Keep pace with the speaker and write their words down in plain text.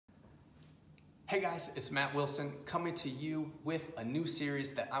Hey guys, it's Matt Wilson coming to you with a new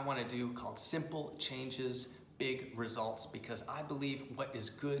series that I want to do called Simple Changes, Big Results, because I believe what is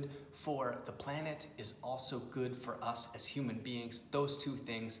good for the planet is also good for us as human beings. Those two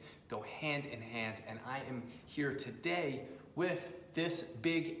things go hand in hand, and I am here today with this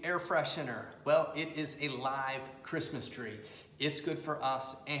big air freshener. Well, it is a live Christmas tree. It's good for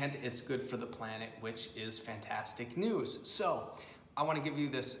us and it's good for the planet, which is fantastic news. So I want to give you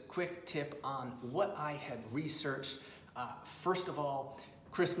this quick tip on what I had researched. First of all,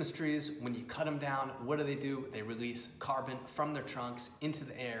 Christmas trees, when you cut them down, what do? They release carbon from their trunks into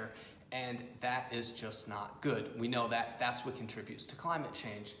the air, and that is just not good. We know that that's what contributes to climate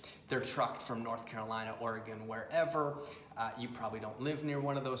change. They're trucked from North Carolina, Oregon, wherever. You probably don't live near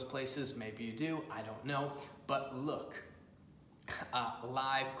one of those places. Maybe you do, I don't know. But look,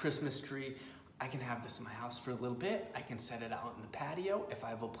 live Christmas tree. I can have this in my house for a little bit. I can set it out in the patio. If I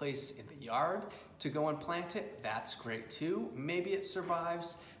have a place in the yard to go and plant it, that's great too. Maybe it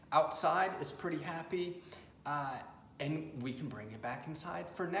survives outside, is pretty happy, and we can bring it back inside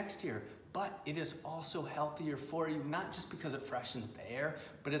for next year. But it is also healthier for you, not just because it freshens the air,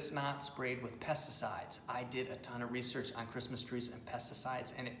 but it's not sprayed with pesticides. I did a ton of research on Christmas trees and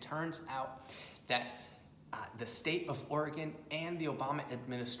pesticides, and it turns out that the state of Oregon and the Obama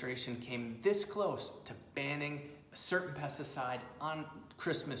administration came this close to banning a certain pesticide on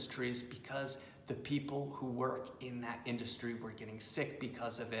Christmas trees because the people who work in that industry were getting sick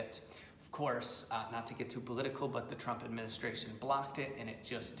because of it. Of course, not to get too political, but the Trump administration blocked it and it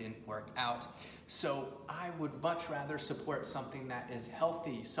just didn't work out. So I would much rather support something that is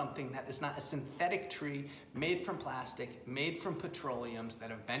healthy, something that is not a synthetic tree made from plastic, made from petroleums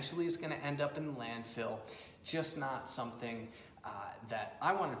that eventually is going to end up in the landfill, just not something that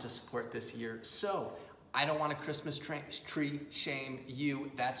I wanted to support this year. So I don't want a Christmas tree shame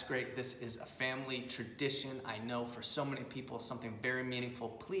you. That's great. This is a family tradition. I know for so many people, something very meaningful.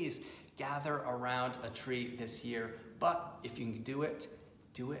 Please gather around a tree this year. But if you can do it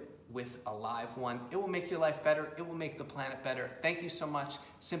with a live one. It will make your life better. It will make the planet better. Thank you so much.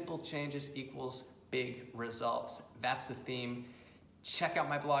 Simple changes equals big results. That's the theme. Check out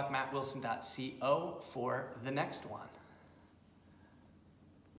my blog, mattwilson.co, for the next one.